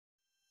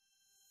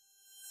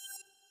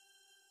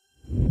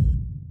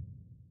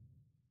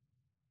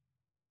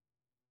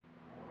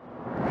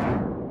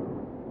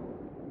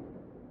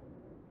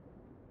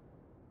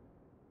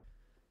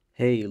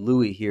Hey,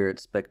 Louie here at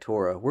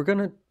Spectora. We're going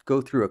to go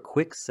through a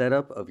quick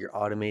setup of your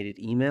automated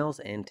emails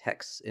and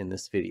texts in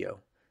this video.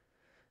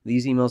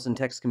 These emails and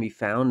texts can be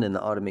found in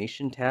the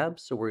Automation tab,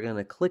 so we're going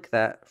to click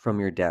that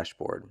from your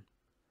dashboard.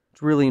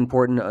 It's really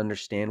important to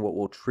understand what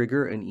will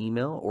trigger an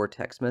email or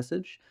text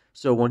message,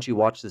 so once you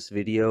watch this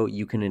video,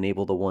 you can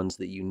enable the ones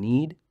that you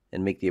need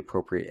and make the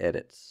appropriate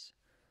edits.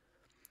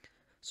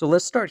 So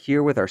let's start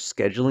here with our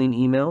scheduling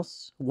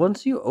emails.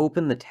 Once you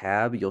open the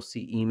tab, you'll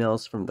see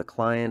emails from the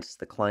clients,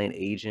 the client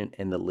agent,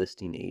 and the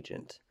listing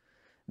agent.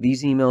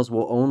 These emails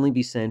will only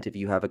be sent if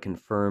you have a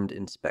confirmed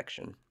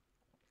inspection.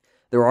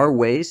 There are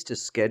ways to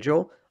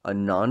schedule a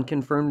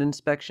non-confirmed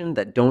inspection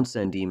that don't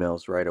send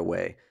emails right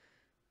away.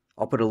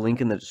 I'll put a link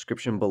in the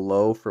description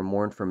below for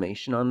more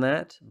information on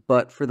that,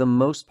 but for the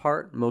most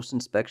part, most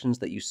inspections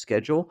that you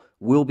schedule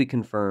will be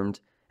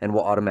confirmed and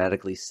will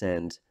automatically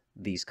send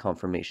these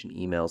confirmation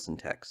emails and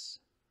texts.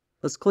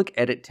 Let's click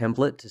Edit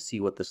Template to see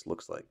what this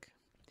looks like.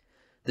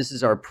 This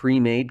is our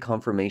pre-made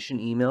confirmation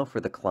email for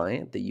the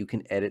client that you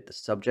can edit the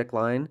subject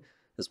line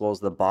as well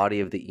as the body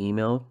of the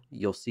email.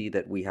 You'll see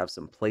that we have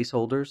some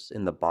placeholders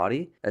in the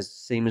body,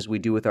 same as we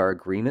do with our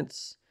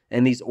agreements,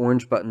 and these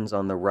orange buttons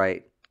on the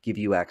right give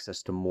you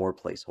access to more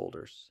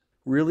placeholders.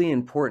 Really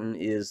important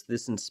is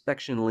this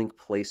inspection link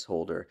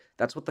placeholder.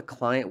 That's what the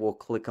client will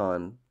click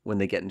on when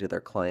they get into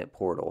their client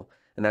portal.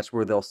 And that's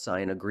where they'll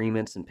sign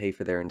agreements and pay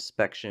for their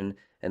inspection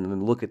and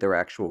then look at their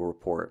actual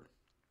report.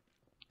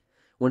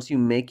 Once you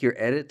make your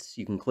edits,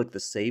 you can click the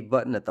Save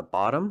button at the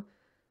bottom,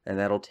 and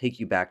that'll take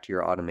you back to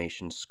your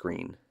automation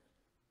screen.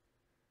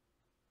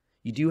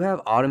 You do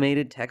have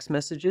automated text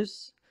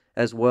messages,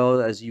 as well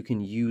as you can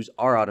use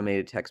our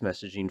automated text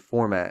messaging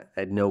format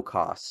at no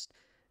cost.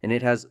 And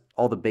it has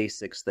all the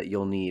basics that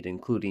you'll need,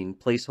 including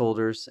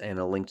placeholders and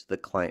a link to the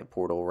client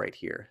portal right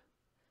here.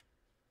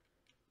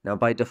 Now,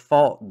 by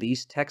default,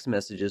 these text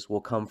messages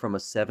will come from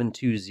a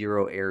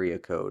 720 area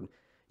code.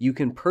 You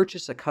can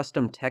purchase a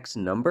custom text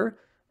number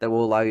that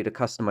will allow you to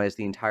customize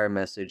the entire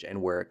message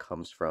and where it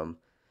comes from.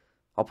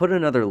 I'll put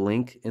another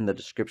link in the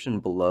description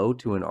below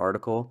to an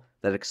article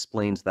that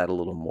explains that a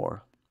little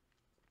more.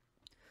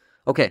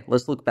 Okay,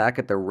 let's look back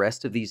at the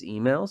rest of these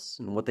emails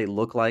and what they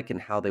look like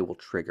and how they will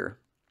trigger.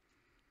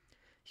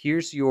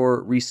 Here's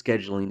your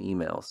rescheduling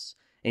emails.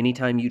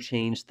 Anytime you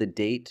change the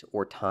date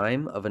or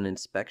time of an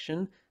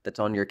inspection that's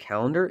on your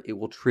calendar, it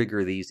will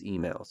trigger these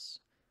emails.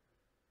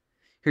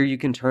 Here you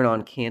can turn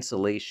on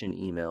cancellation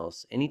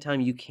emails.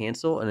 Anytime you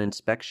cancel an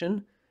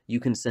inspection,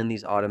 you can send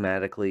these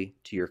automatically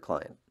to your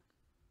client.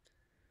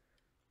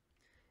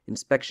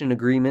 Inspection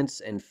agreements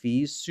and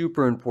fees,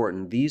 super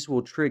important. These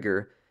will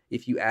trigger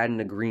if you add an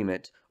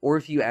agreement or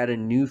if you add a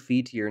new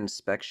fee to your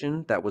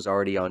inspection that was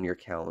already on your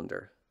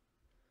calendar.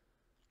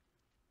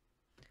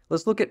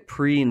 Let's look at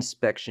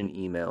pre-inspection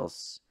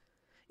emails.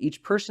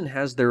 Each person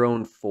has their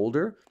own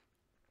folder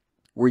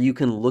where you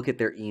can look at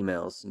their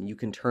emails and you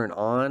can turn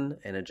on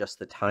and adjust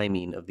the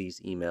timing of these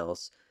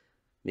emails,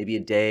 maybe a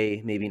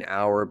day, maybe an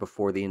hour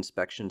before the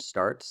inspection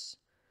starts.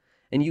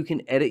 And you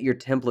can edit your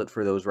template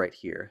for those right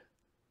here.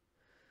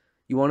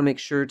 You want to make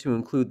sure to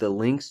include the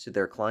links to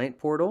their client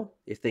portal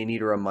if they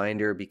need a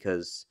reminder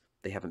because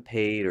they haven't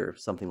paid or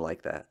something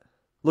like that.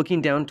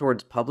 Looking down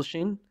towards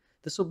publishing,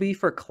 this will be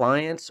for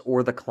clients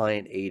or the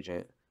client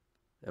agent.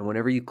 And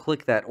whenever you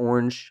click that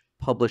orange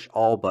Publish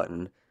All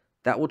button,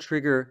 that will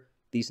trigger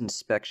these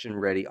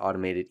inspection-ready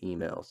automated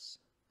emails.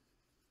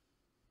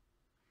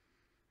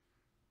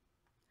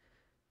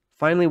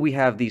 Finally, we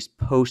have these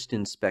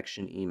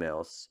post-inspection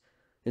emails.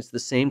 It's the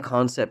same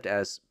concept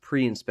as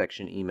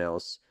pre-inspection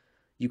emails.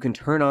 You can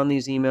turn on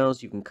these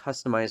emails, you can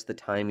customize the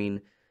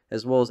timing,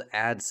 as well as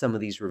add some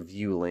of these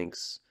review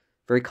links.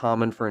 Very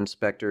common for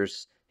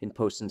inspectors in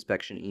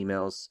post-inspection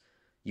emails.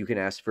 You can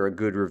ask for a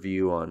good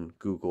review on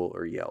Google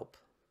or Yelp.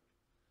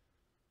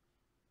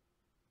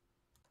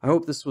 I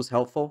hope this was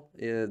helpful.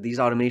 These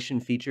automation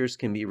features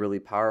can be really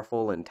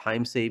powerful and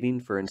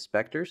time-saving for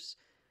inspectors.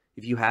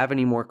 If you have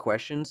any more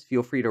questions,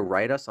 feel free to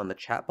write us on the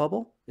chat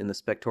bubble in the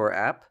Spectora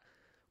app,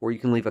 or you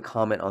can leave a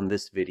comment on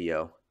this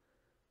video.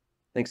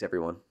 Thanks,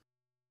 everyone.